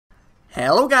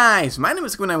Hello guys, my name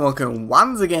is Kiminek and welcome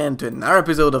once again to another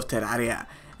episode of Terraria.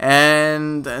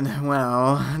 And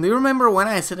well, do you remember when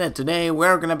I said that today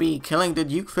we're gonna be killing the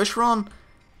Duke Fishron?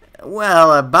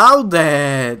 Well, about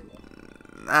that,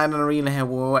 I don't really have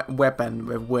a weapon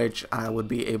with which I would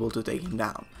be able to take him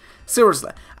down.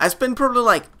 Seriously, I spent probably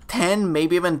like 10,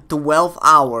 maybe even 12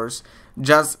 hours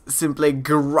just simply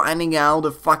grinding out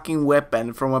a fucking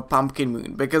weapon from a pumpkin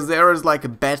moon, because there is like a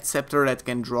bad scepter that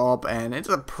can drop and it's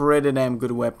a pretty damn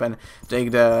good weapon to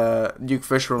take the Duke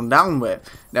Fishron down with.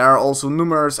 There are also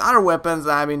numerous other weapons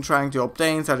that I've been trying to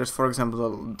obtain, such as for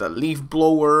example the leaf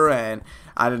blower and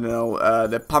I don't know,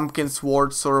 the pumpkin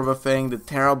sword sort of a thing, the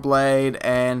Terra blade,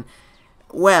 and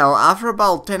well, after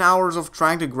about 10 hours of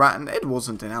trying to grind, it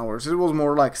wasn't 10 hours, it was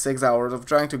more like 6 hours of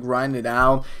trying to grind it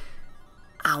out,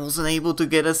 I wasn't able to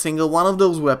get a single one of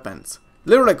those weapons.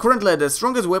 Literally, currently, the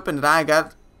strongest weapon that I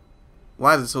got...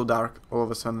 Why is it so dark all of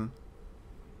a sudden?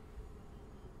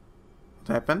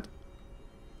 What happened?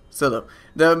 Still though,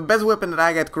 the best weapon that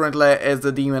I got currently is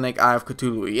the Kiminek Eye of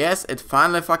Cthulhu. Yes, it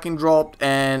finally fucking dropped,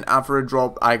 and after it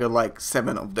dropped, I got like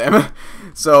 7 of them.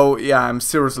 So yeah, I'm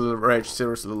seriously rich.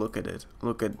 Seriously, look at it.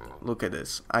 Look at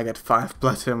this. I got 5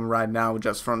 platinum right now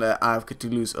just from the Eye of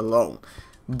Cthulhu's alone.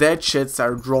 That shits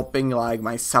are dropping like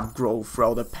my sub growth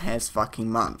throughout the past fucking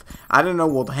month. I don't know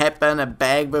what happened, a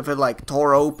bag with it like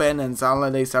tore open and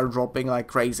suddenly they start dropping like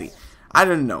crazy. I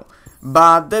don't know.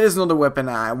 But that is not the weapon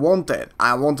I wanted.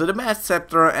 I wanted a Mass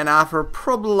Scepter, and after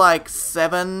probably like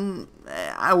 7,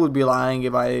 I would be lying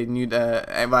if I knew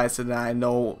if I said that I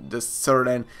know the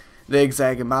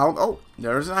exact amount. Oh,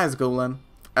 there's an ice golem.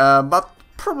 But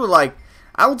probably like,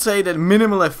 I would say that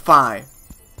minimally 5.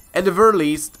 At the very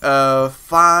least, 5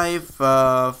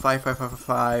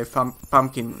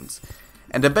 pumpkin moons.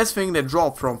 And the best thing that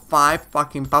dropped from 5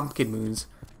 fucking pumpkin moons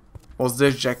was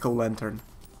this jack-o'-lantern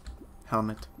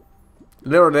helmet.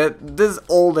 Literally, this is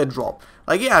all that dropped.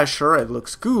 Like, yeah, sure, it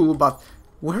looks cool, but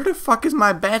where the fuck is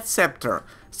my bad scepter?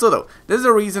 So though, this is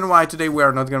the reason why today we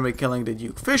are not gonna be killing the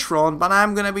Duke Fishron, but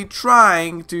I'm gonna be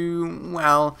trying to,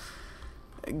 well,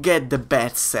 get the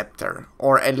bad scepter,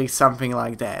 or at least something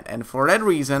like that. And for that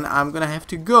reason, I'm gonna have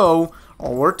to go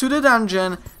over to the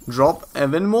dungeon, drop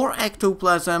even more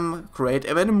ectoplasm, create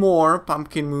even more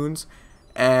pumpkin moons,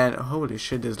 and holy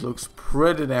shit, this looks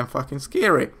pretty damn fucking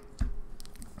scary.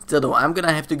 So though, I'm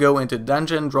gonna have to go into the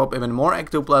dungeon, drop even more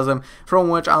ectoplasm, from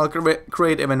which I'll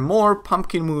create even more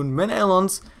pumpkin moon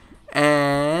melons,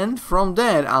 and from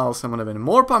that I'll summon even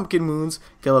more pumpkin moons,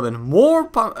 kill even more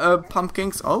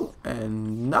pumpkins. Oh,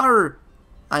 another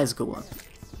ice golem.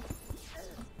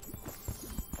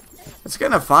 It's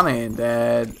kind of funny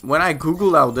that when I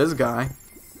googled out this guy,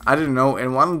 I don't know,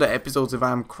 in one of the episodes, if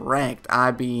I'm correct,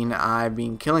 I've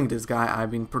been killing this guy.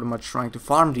 I've been pretty much trying to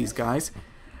farm these guys.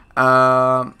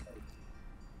 I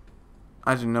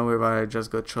don't know if I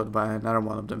just got shot by another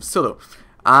one of them. Still though,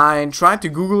 I tried to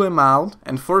Google him out,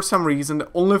 and for some reason the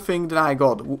only thing that I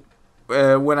got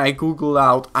when I Googled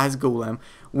out ice golem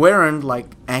weren't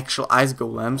like actual ice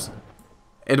golems.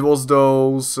 It was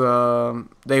those,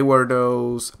 they were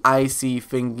those icy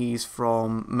thingies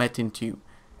from Metin 2.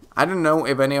 I don't know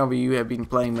if any of you have been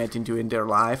playing Metin 2 in their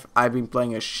life. I've been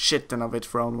playing a shit ton of it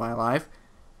throughout my life.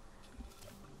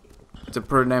 It's a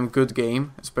pretty damn good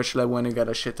game, especially when you got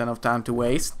a shit ton of time to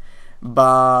waste.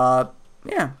 But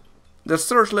yeah, the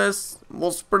search list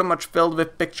was pretty much filled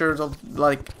with pictures of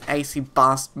like icy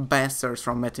bastards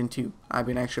from Metin 2. I've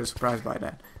been actually surprised by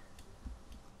that.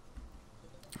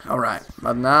 Alright,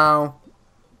 but now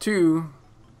to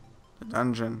the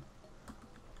dungeon.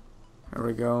 Here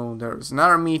we go. There's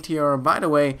another meteor. By the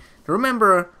way,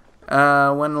 remember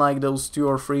when like those 2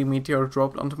 or 3 meteors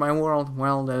dropped onto my world?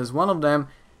 Well, there's one of them.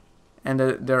 And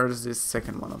there's this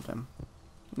second one of them.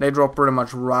 They drop pretty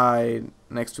much right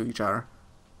next to each other.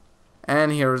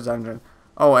 And here's the dungeon.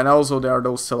 Oh, and also there are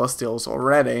those celestials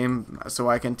already, so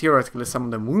I can theoretically summon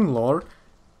the Moon Lord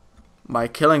by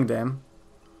killing them.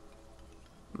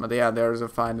 But yeah, there's a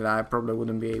fight that I probably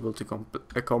wouldn't be able to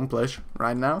accomplish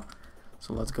right now.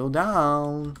 So let's go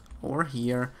down over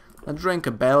here. Let's drink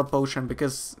a battle potion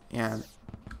because, yeah,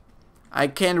 I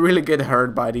can't really get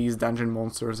hurt by these dungeon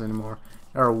monsters anymore.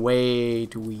 They're way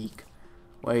too weak.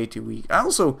 Way too weak.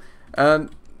 Also, the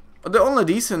only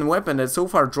decent weapon that so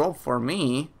far dropped for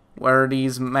me were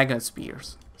these magnet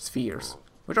spheres.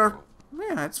 Which are,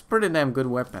 yeah, it's a pretty damn good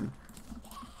weapon.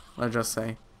 Let's just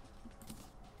say.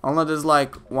 Only there's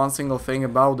like one single thing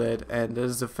about it, and that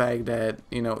is the fact that,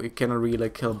 you know, you cannot really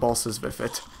kill bosses with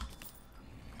it.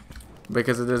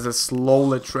 Because it is a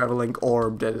slowly traveling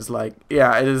orb that is like,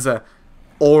 yeah, it is a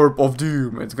Orb of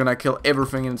Doom. It's gonna kill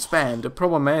everything in span. The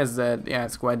problem is that, yeah,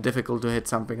 it's quite difficult to hit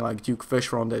something like Duke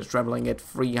Fishron that's traveling at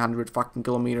 300 fucking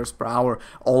kilometers per hour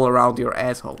all around your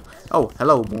asshole. Oh,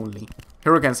 hello, Moonly.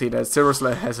 Here we can see that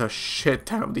seriously has a shit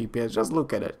ton of DPS. Just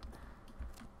look at it.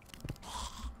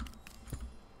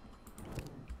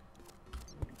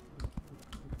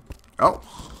 Oh,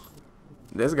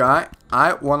 this guy.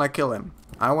 I wanna kill him.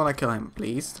 I wanna kill him.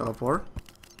 Please, teleport.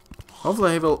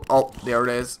 Hopefully he will... Oh, there it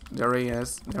is. There he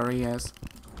is. There he is.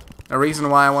 The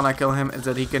reason why I want to kill him is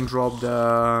that he can drop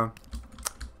the...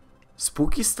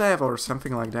 Spooky staff or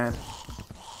something like that.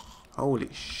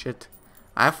 Holy shit.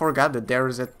 I forgot that there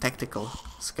is a tactical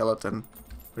skeleton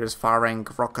with his firing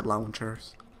rocket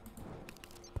launchers.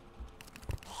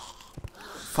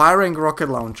 Firing rocket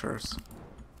launchers.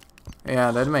 Yeah,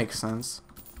 that makes sense.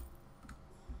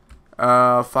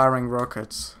 Firing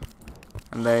rockets.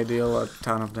 And they deal a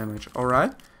ton of damage.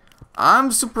 Alright.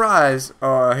 I'm surprised.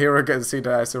 Here I can see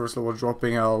that I seriously was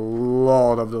dropping a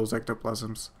lot of those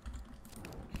ectoplasms.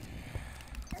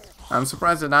 I'm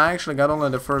surprised that I actually got only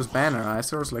the first banner. I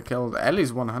seriously killed at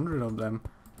least 100 of them.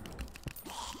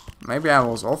 Maybe I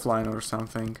was offline or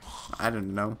something. I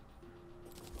don't know.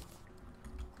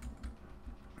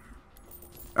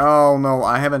 Oh no,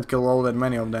 I haven't killed all that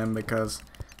many of them because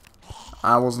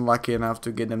I wasn't lucky enough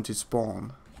to get them to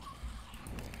spawn.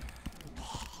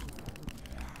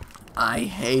 I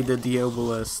hate the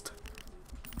Diabolist.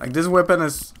 Like, this weapon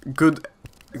is good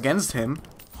against him.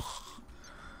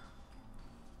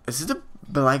 Is it a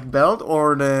black belt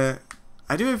or the...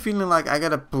 I do have a feeling like I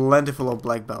got a plentiful of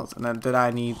black belts and that I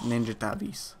need ninja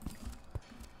tabbies.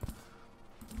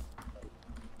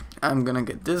 I'm gonna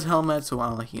get this helmet so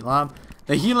I'll heal up.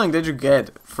 The healing that you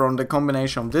get from the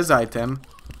combination of this item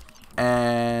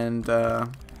and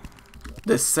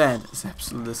this set is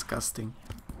absolutely disgusting.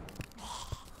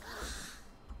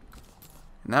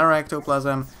 Another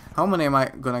ectoplasm. How many am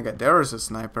I gonna get? There is a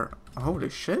sniper. Holy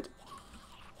shit.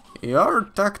 You're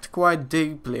tucked quite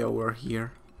deeply over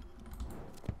here.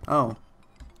 Oh.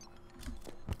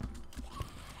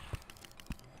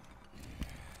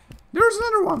 There's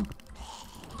another one.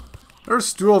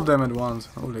 There's two of them at once.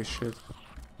 Holy shit.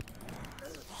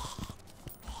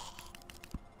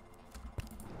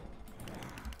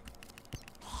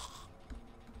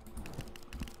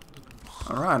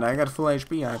 Alright, I got full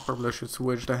HP. I probably should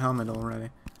switch the helmet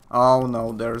already. Oh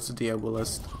no, there's a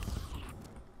Diabolist.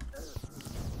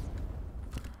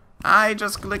 I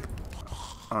just clicked.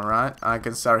 Alright, I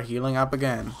can start healing up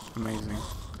again. Amazing.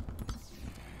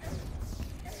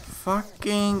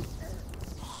 Fucking...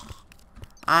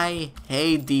 I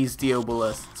hate these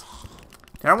Diabolists.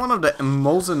 They're one of the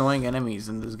most annoying enemies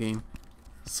in this game.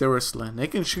 Seriously, they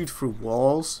can shoot through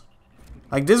walls.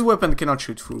 Like, this weapon cannot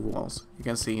shoot through walls. You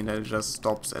can see that it just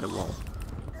stops at a wall.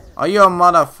 Are you a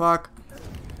motherfucker?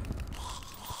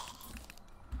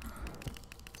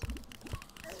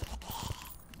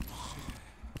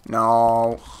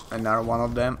 No. Another one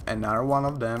of them. Another one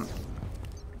of them.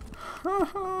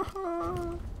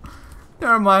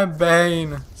 They're my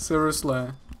bane. Seriously.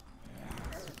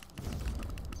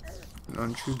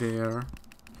 Don't you dare.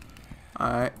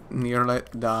 I nearly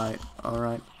died.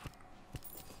 Alright.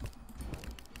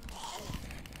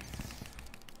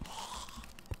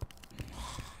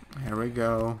 Here we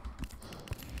go.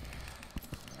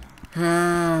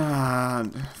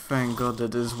 And thank God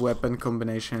that this weapon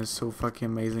combination is so fucking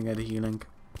amazing at healing.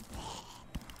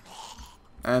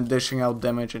 And dishing out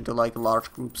damage into like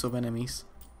large groups of enemies.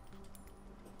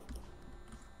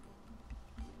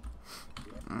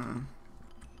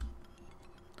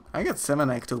 I got 7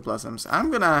 ectoplasms.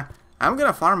 I'm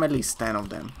gonna farm at least 10 of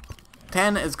them.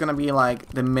 10 is gonna be like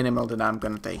the minimal that I'm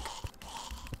gonna take.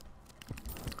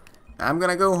 I'm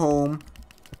gonna go home,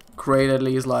 create at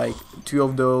least like 2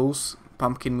 of those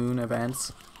Pumpkin Moon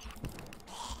events,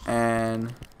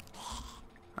 and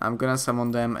I'm gonna summon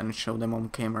them and show them on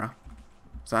camera.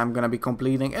 So I'm gonna be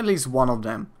completing at least one of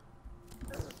them.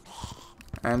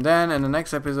 And then in the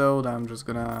next episode I'm just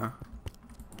gonna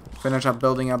finish up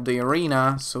building up the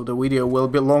arena, so the video will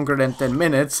be longer than 10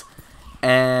 minutes,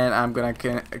 and I'm gonna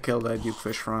kill the Duke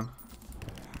Fishron.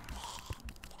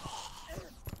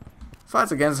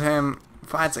 Fights against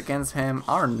him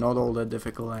are not all that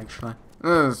difficult actually.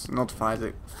 It's not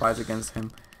fights against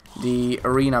him. The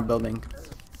arena building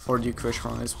for Duke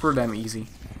Fishron is pretty damn easy.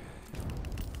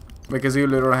 Because you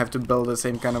literally have to build the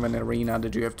same kind of an arena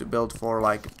that you have to build for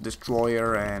like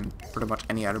Destroyer and pretty much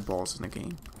any other boss in the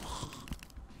game.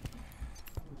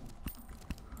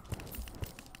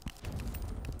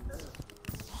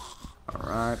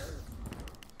 Alright.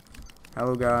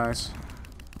 Hello guys.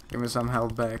 Give me some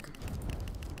health back.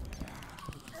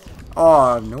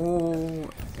 Oh no,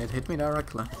 it hit me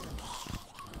directly.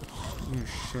 You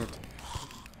shit.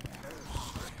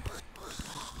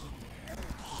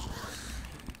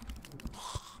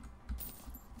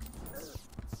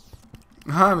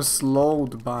 I'm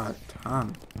slowed by a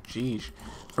ton. Jeez.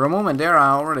 For a moment there I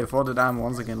already thought that I'm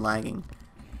once again lagging.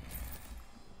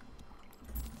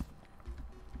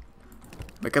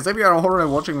 Because if you are already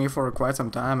watching me for quite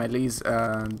some time, at least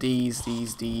these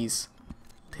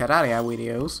Terraria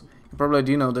videos, you probably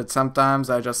do know that sometimes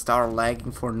I just start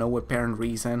lagging for no apparent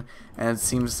reason and it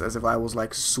seems as if I was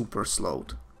like super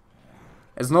slowed.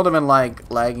 It's not even like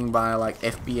lagging by like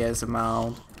FPS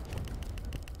amount.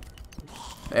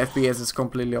 The FPS is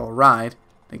completely alright.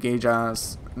 The game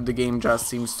just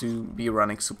seems to be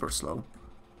running super slow.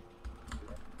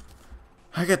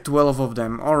 I got 12 of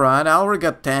them. Alright, I already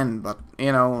got 10, but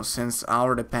you know, since I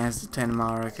already passed the 10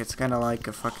 mark, it's kinda like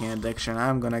a fucking addiction.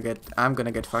 I'm gonna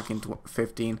get fucking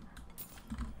 15.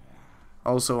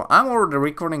 Also, I'm already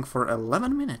recording for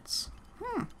 11 minutes.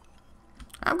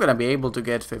 I'm gonna be able to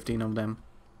get 15 of them.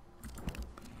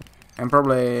 And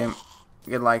probably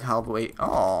get like halfway.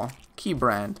 Oh, key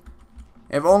brand.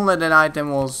 If only that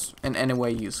item was in any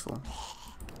way useful.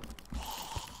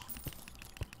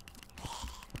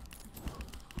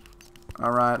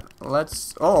 Alright,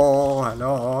 let's... Oh,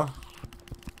 hello.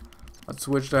 Let's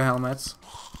switch the helmets.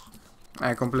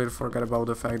 I completely forgot about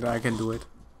the fact that I can do it.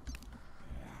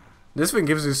 This thing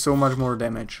gives you so much more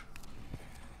damage.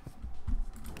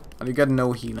 And you get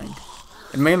no healing.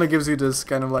 It mainly gives you this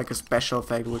kind of like a special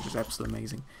effect, which is absolutely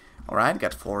amazing. Alright,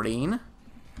 got 14.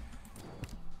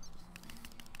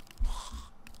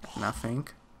 Nothing.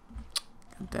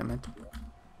 God damn it.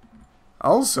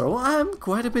 Also, I'm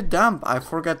quite a bit dumb. I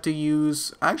forgot to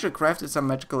use... I actually crafted some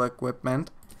magical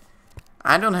equipment.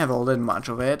 I don't have all that much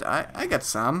of it. I got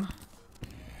some.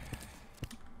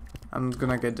 I'm not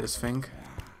gonna get this thing.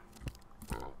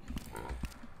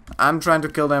 I'm trying to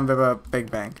kill them with a piggy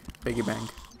bank.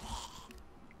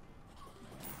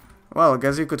 Well, I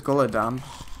guess you could call it dumb.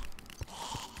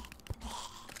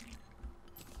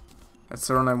 That's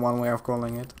certainly one way of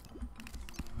calling it.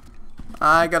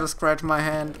 I gotta scratch my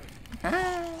hand.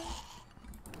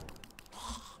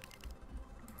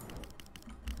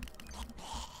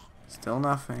 Still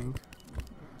nothing.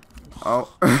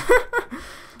 Oh.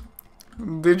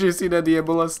 Did you see that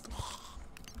diabolist?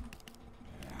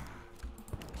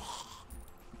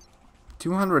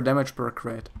 200 damage per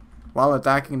crit while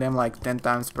attacking them like 10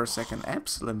 times per second.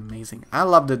 Absolutely amazing. I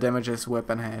love the damage this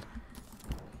weapon had.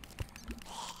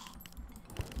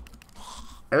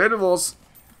 If it was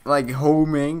like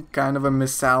homing, kind of a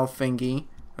missile thingy,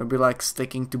 it would be like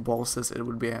sticking to bosses, it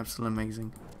would be absolutely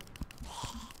amazing.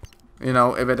 You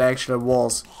know, if it actually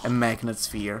was a magnet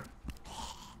sphere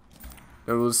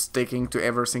that was sticking to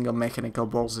every single mechanical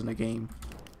boss in the game.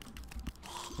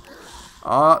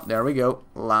 Oh, there we go.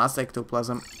 Last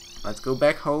ectoplasm. Let's go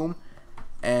back home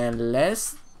and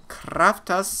let's craft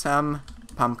us some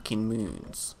pumpkin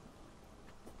moons.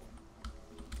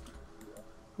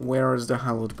 Where is the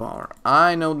hallowed bar?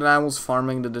 I know that I was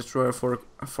farming the destroyer for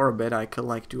a bit. I killed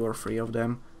like 2 or 3 of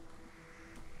them.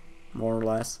 More or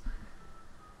less.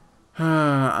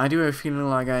 I do have a feeling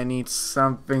like I need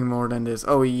something more than this.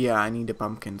 Oh yeah, I need the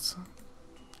pumpkins.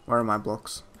 Where are my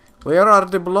blocks? Where are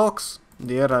the blocks?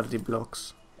 There are the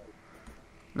blocks.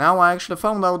 Now I actually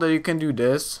found out that you can do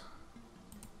this.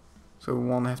 So we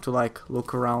won't have to like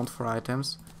look around for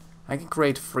items. I can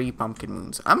create 3 pumpkin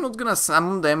moons. I'm not gonna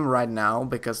summon them right now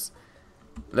because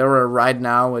right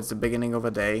now it's the beginning of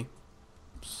a day.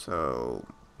 So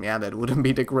yeah, that wouldn't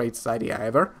be the greatest idea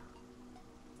ever.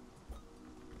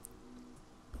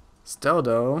 Still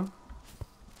though,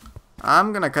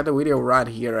 I'm gonna cut the video right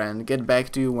here and get back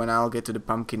to you when I'll get to the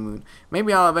pumpkin moon.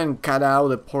 Maybe I'll even cut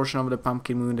out a portion of the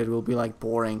pumpkin moon that will be like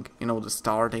boring. You know, the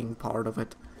starting part of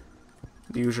it.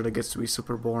 It usually gets to be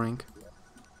super boring.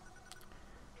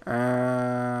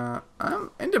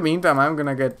 In the meantime, I'm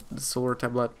gonna get the solar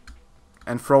tablet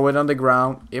and throw it on the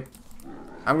ground. Yep.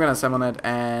 I'm gonna summon it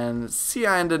and see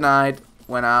ya in the night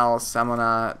when I'll summon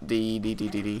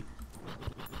the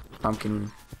pumpkin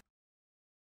moon.